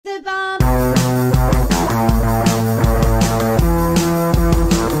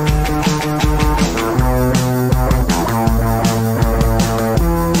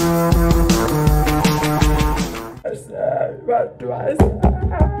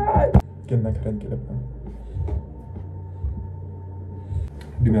ke nna Karen ke lepa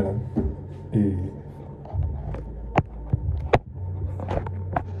dumelang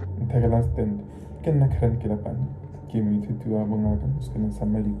nthekela stand ke nna Karen ke lepa ke moithuti wa bongaka mo sekolong sa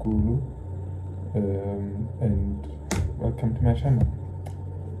Madikulu and welcome to my channel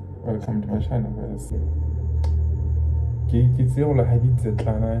guys. Ke tseo la haditse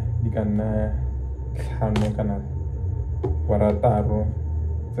tlana di kana tlhano kana warataro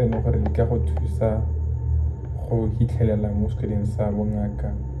tseno gore di ka go thusa go hitlhelela mo sekolong sa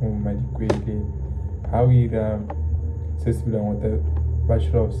bongaka mo Madikwele ha o ira se se bilang the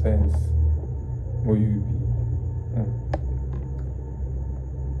bachelor of science mo UB.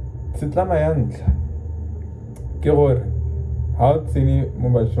 Setlana ya ntlha ke gore ha o tsene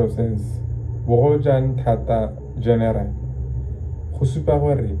mo bachelor of science bogolo jang thata general go supa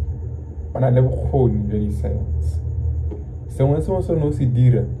gore o na le bokgoni jwa di-science. Sengwe se no se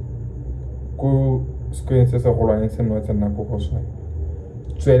dira ko sekolong se se golwane se no tsena ko go sone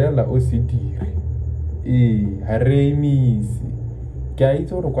tswelela o se dire ha re emisi ke a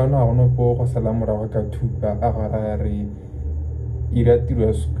itse gore kwana ga gona po go sala morago ka thupa a gore re ira tiro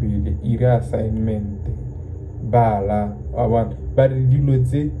ya sekole ira assignment bala ba re dilo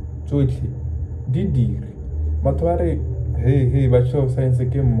tse tsotlhe di dire batho ba re hey bachelor of science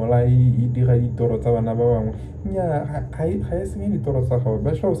ke mmolai e dira ditoro tsa bana ba bangwe nya ga e senye ditoro tsa gago.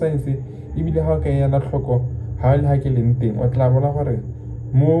 Bachelor of science e bile ga o ka yana tlhoko ha le ha ke leng teng o tla bona gore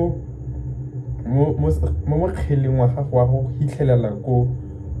mo mokgeleng wa gago wa go hitlhelela ko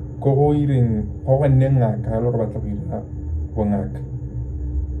go ireng go go nne ngaka le gore batla go ira bongaka.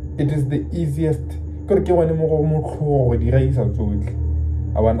 It is the easiest kore ke gone mo go motlhogo go dira isa tsotlhe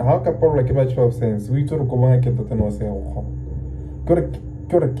a bona ha o ka polola ke bachelor of science o itse gore ko bongaka ke tota no se ya go kore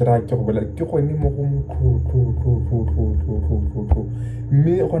ke ra ke go bolela ke gone mo go motlhogo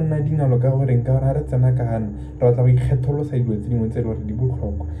mme go nna dingalo ka gore nka gore ha re tsena ka gana re batla go ikgetholosa dilo tse dingwe tse e le gore di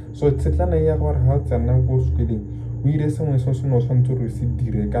botlhokwa. So setlana ya gore ha o tsena ko sekoleng o ire sengwe se se no tshwanetse gore o se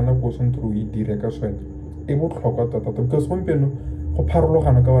dire ka nako o tshwanetse gore o e dire ka sone e botlhokwa tota because gompieno go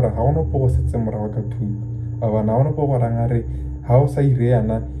pharologana ka gore ga gona po go setse morago ka thuto a bona ga gona po go ranga re ha o sa ire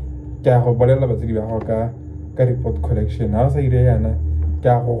yana ke a go bolela batsedi ba gago ka report collection ha o sa ire yana ke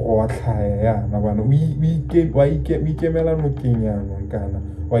a go otlhaya yana bona wa ikemela nokeng yanong kana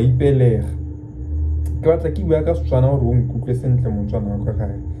wa ipelega ke batla ke bua ka Setswana gore o nkutlwe sentle Motswana wa kwa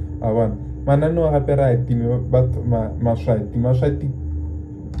gae a bona mananeo gape re a time batho maswati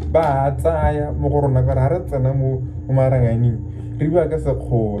ba tsaya mo go rona ka re ha re tsena mo maranganeng re bua ka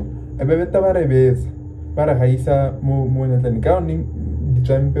Sekgowa e be beta ba re betsa ba re gaisa mo netlane ka one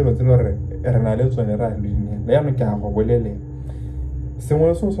ditsampelo tse le gore re na le tsone re a lene le yana ke a go bolelela sengwe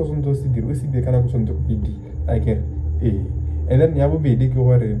le sengwe se o se dire o se dire ka nako tshwanetse go e dira a kere and then ya bobedi ke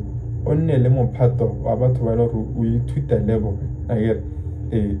gore o nne le mophato wa batho ba le gore o ithuta le bone a kere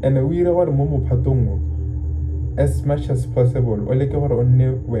and o ire gore mo mophatong o as much as possible o leke gore o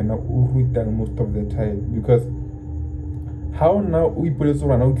nne wena o rutang most of the time because ha o na o ipoletse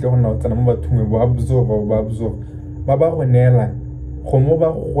rona o tle go nna o tsena mo bathong ba absorb ba go neela go mo ba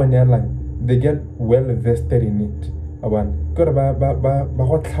go neela they get well vested in it abana gore ba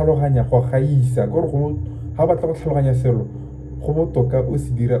go tlhaloganya go gaisa gore go ha ba tla go tlhaloganya selo go botoka o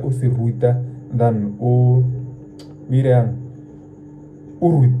se dira o se ruta than o mirang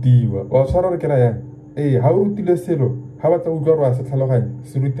o rutiwa wa tshwara re kera yang ha o rutile selo ha ba tla go utlwa re se tlhaloganya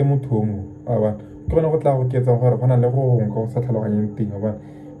se rute motho o mongwe abana ke gona go tla go ketsa gore gona le go nka go sa tlhaloganyeng teng abana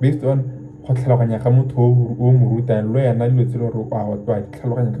based on go tlhaloganya ga motho o mo rutang le yana dilo tse le gore a wa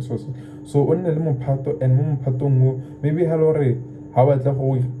tlhaloganya ka so o nne le mophato and mo mophatong o maybe ha le gore ha ba tla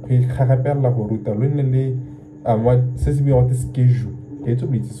go ikgagapela go ruta le nne le se se biwa the schedule ke tso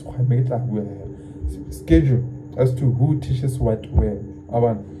bitse se khame ke tla bua schedule as to who teaches what when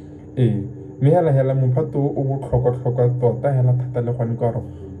abana me hela mophato o go tlhokwa tota hela thata le gone ka gore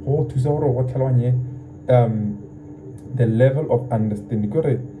go thusa gore go tlhaloganye the level of understanding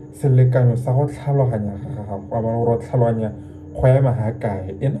gore selekanyo sa go tlhaloganya ga ba go tlhaloganya go ema ha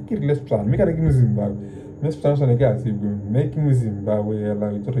kae ena ke rile Setswana me ka re ke moZimbabwe me Setswana sone ke a se bua me ke moZimbabwe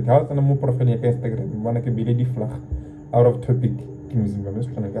la itse re ga tsena mo profile ya ka Instagram bona ke bile di flag out of topic ke moZimbabwe me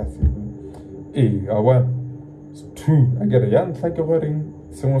Setswana ke a se bua a one two a get ya ntla ke gore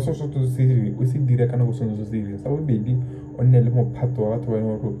sengwe se se dire ka nako se se dire sa bobedi o nne le mophato wa batho ba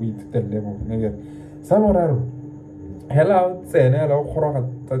no go ithutele bona sa boraro hela o tsena la go goroga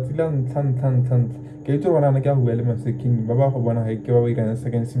tsatsi la ntlha ke itse bona ke a bua le masekini ba go bona ga ke ba ira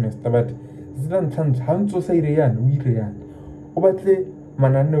second semester but tsatsi la ntlha ha ntse sa ire yana o ire yana o batle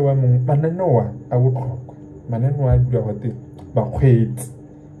mananeo a botlhokwa mananeo a dira go te ba kgwetsi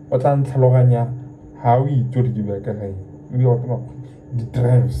o tla ntlhaloganya ha o itse gore ke beka gae mme wa tla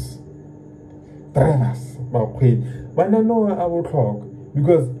di-drivers bakgweetsi mananeo a botlhokwa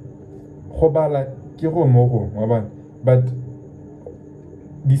because go bala ke go mo gongwe wa bana but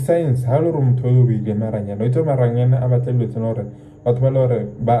di-science ha le gore motho o o ile maranyana o itse maranyana a batla dilo tsena gore batho ba le gore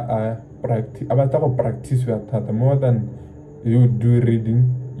ba a batla go practice ya thata more than you do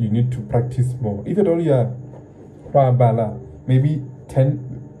reading. You need to practice more. If at all you are bala, maybe 10%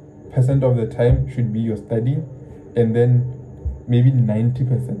 of the time should be your studying, and then maybe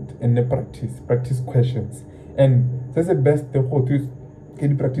 90% and then practice questions. And that's the best the whole to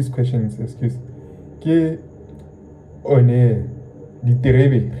get practice questions, excuse. Ke one di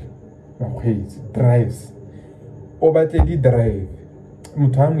drives. O batle di drive.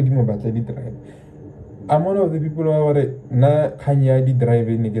 Motho a modimo batle di drive. I'm one of the people who are na kanya di drive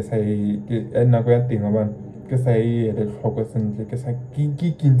ni ke sa e na go ya teng ba ke sa e le tlhoko sentle ke sa ke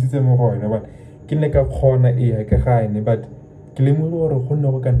ntse mo go yona ba ke ne ka khona e ke ga ene but ke le mo gore go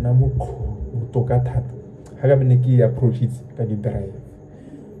nne go ka nna mo botoka thata ha ka bene ke approach it ka di drive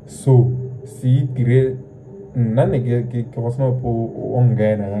so si dire nna ne ke go sna po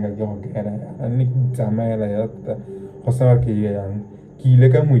ongena ya ka go gena ya ne ke tsamaela ya go sa ke yang ke ile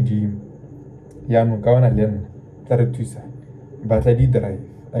ka modimo ya no ka wana le nna tla re thusa batla di drive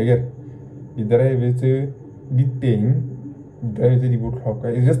I get di drive tse di teng drive tse di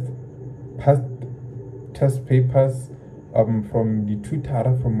botlhokwa it's just past test papers from the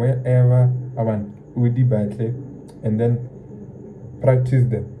tutor from wherever we di battle and then practice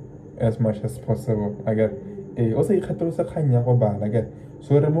them as much as possible I get also ikgatolosa kganya go bala I get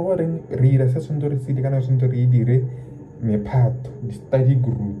so re mo goreng re ira se sonto re se di kana sonto re dire mephato di study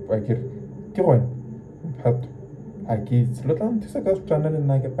group I get ke gone phato a ke lo tla ntse ka tswana le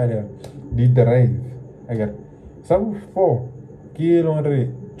nna ke palela di drive I get sa 4 ke lo re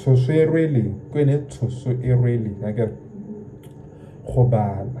tshoso e rwele kwene tshoso e rwele I get go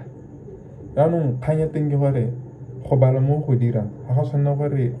bala ya no khanya teng ke gore go bala mo go dira ga go tshwana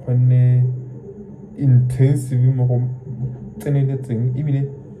gore go nne intensive mo go tseneletseng ebile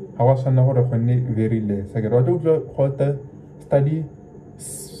ga go tshwana gore go nne very less I get wa go study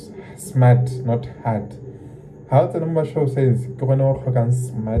smart not hard how the number show says ke gona go tlhokang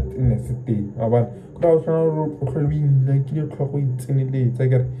smartness teng ba bana go tshwana go tlholwing ke di tlhogo itseneletsa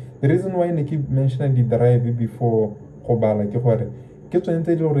ke the reason why I keep mentioning the drive before go bala ke gore ke tsone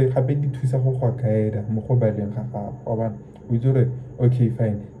tse di gore gape di thusa go go guide mo go baleng ga gago ba bana o itse gore okay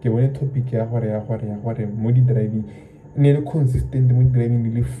fine ke bone topic ya gore mo di driving ne le consistent mo di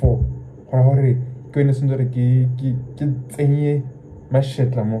driving le 4 gore ke ne se ndore ke tsenye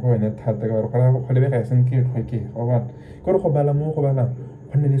mashetla mo go yone thata ka gore go lebega e seng ke tlhoke go bana gore go bala mo go bala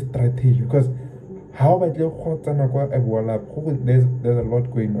go ne le strategy because how about le go tsana kwa e bola go there's a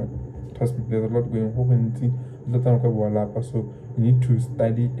lot going on trust me there's a lot going on go ntsi le tsana kwa bola so you need to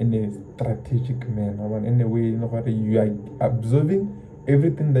study in a strategic manner in a way you are absorbing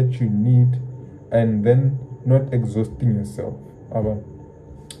everything that you need and then not exhausting yourself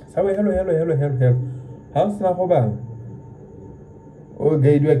so hello how's na go bala o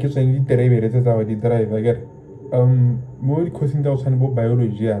guide wa ke tseng di drive tsa di drive I get mo di course tsa go bo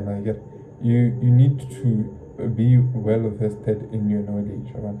biology ana I get you need to be well vested in your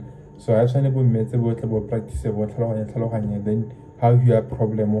knowledge so I try to metse botle bo practice bo tlhaloganya then how you have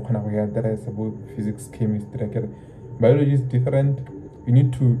problem o khona go ya address about physics chemistry I get biology is different you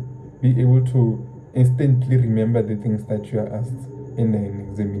need to be able to instantly remember the things that you are asked in an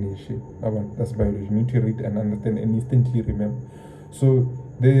examination that's biology you need to read and understand and instantly remember so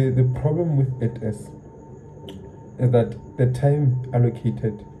the problem with it is that the time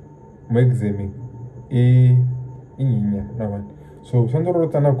allocated mo examing so sando ro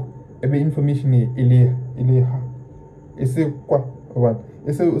tsana ko ebe information ile ha ese kwa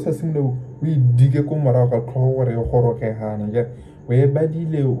ese o sa simlo o dige ko mara ka tlhogo gore go goroge hana ja we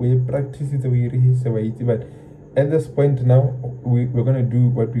badile we practice it we rehise wa itse but at this point now we're going to do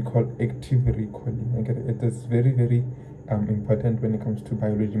what we call active recalling okay it is very very important when it comes to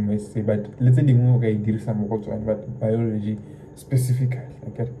biology but let's say dingwe ga idirisa mo go tswana but biology specifically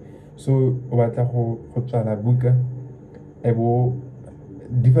okay so o batla go tsala buka ebo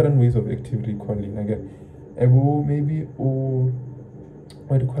different ways of active recalling okay ebo maybe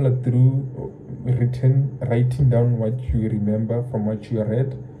what do you call it through writing down what you remember from what you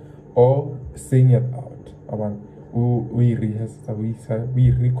read or saying it out we rehearse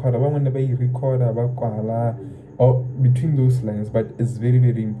we record whenever you record or between those lines but it's very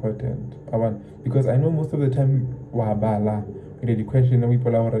very important because I know most of the time wa bala the question we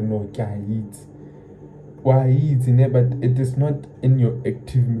people are no why it's in there, but it is not in your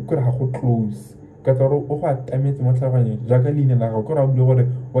active. Could have close. Because what I mean, Jacqueline and I could have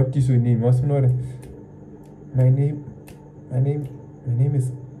what is your name? What's my name? My name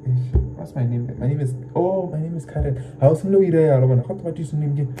is. What's my name? My name is Karen. I was no idea. What is your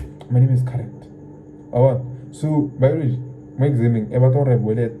name again? My name is Karen. Oh, so biology, my examining about all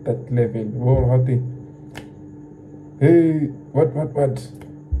at that level. Well, how they? Hey, what?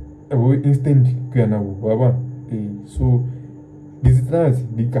 Instantly, so this is not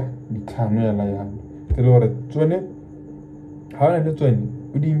the channel I am. The Lord, Johnny, how I do Johnny?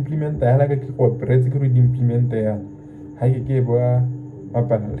 Would implement the like a practically implement there? I gave a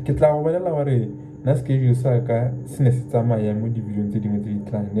Kitla over Naski Saka, Sinesama, and would division to the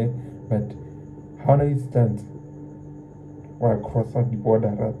but how do you stand? Why cross out the border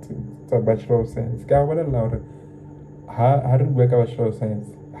at a bachelor of science? Gavana louder. How do work a bachelor of science?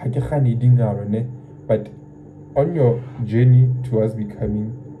 But on your journey towards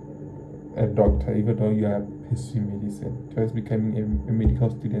becoming a doctor, even though you are pursuing medicine, towards becoming a medical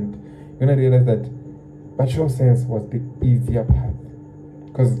student, you're gonna realize that bachelor of science was the easier path.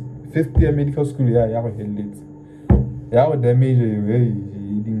 Because first year medical school, yeah, you held it. Yeah, what damage you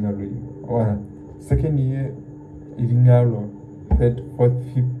second year, third, fourth,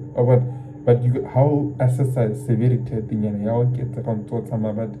 fifth, but you how assess severity thing and how get around to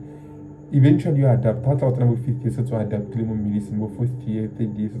but eventually you adapt. How about number 50 years to adapt to medicine, more first year,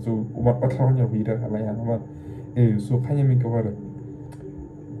 third year, so what on your reader so can you make over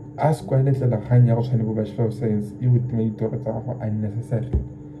ask quite little like hanya or shiny bachelor of science, you would make it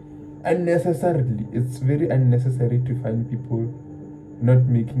unnecessarily. It's very unnecessary to find people not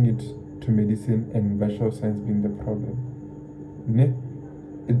making it to medicine and bachelor of science being the problem.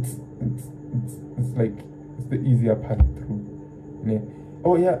 It's like it's the easier path through.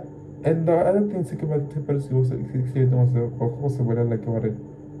 Oh yeah, and the other thing about triple also like what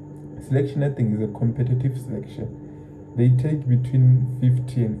selection I think is a competitive selection. They take between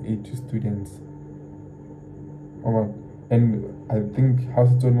 50 and 80 students. And I think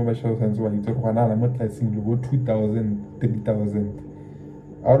house it's on bachelor science why you talk about I'm not like seeing 2,000, 3,000.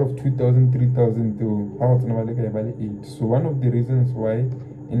 Out of 2,000, 3,000 to how much like 8. So one of the reasons why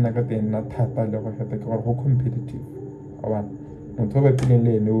in Nagate not tata level how competitive. On top of it,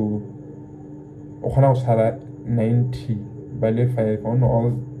 no, 90 by 5 on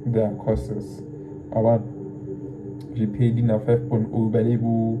all their courses. We paid in a 5.0 by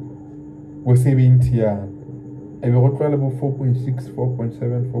was 70. I will call about 4.6,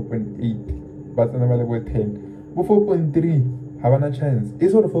 4.7, 4.8, but another 10. But 4.3 have a chance.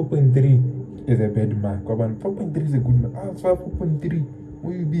 It's not 4.3 is a bad mark. 4.3 is a good mark. 4.3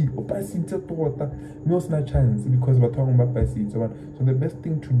 will you be opacity to water? No chance because we're talking about opacity. So the best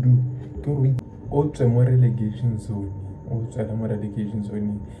thing to do to read also more relegation zone. Also more relegation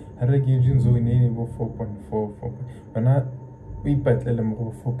zone. Relegation zone is about 4.4. But now we battle them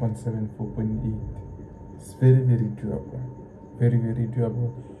over 4.7, 4.8. It's very, very doable. Very, very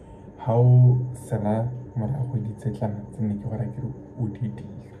doable. How Sarah Maraho did say,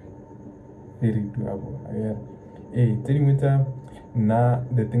 very doable. Yeah. Now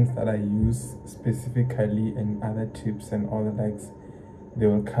the things that I use specifically and other tips and all the likes, they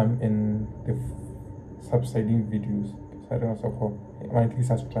will come in the subsiding videos. So I don't know so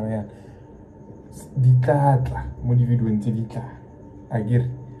I get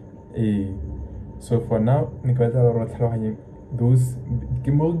so for now, those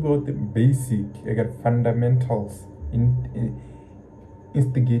about the basic, fundamentals,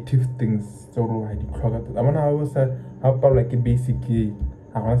 instigative things. So I declare I want to how about like a basic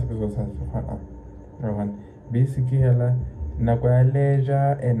I want to basically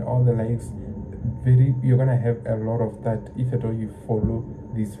leisure and all the likes. You're gonna have a lot of that if at all you follow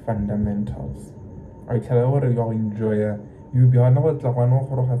these fundamentals. I tell you what you enjoy. You'll be on what like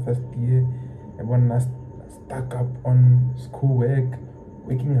one first year. Everyone stuck up on schoolwork,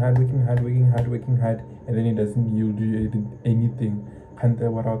 working hard, and then it doesn't yield you anything. Can't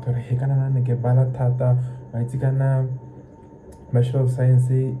tell what out here. Bachelor of Science,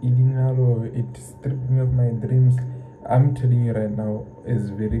 it stripped me of my dreams. I'm telling you right now, it's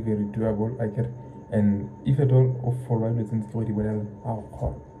very, very doable. I get, and if at all, for one reason, it's very well.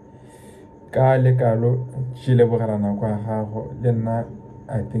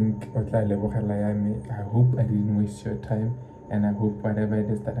 I think I hope I didn't waste your time, and I hope whatever it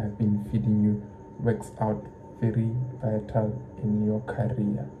is that I've been feeding you works out very vital in your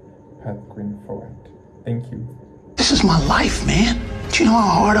career path going forward. Thank you. This is my life, man. Do you know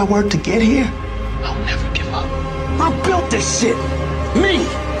how hard I worked to get here? I'll never give up. I built this shit. Me,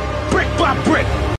 brick by brick.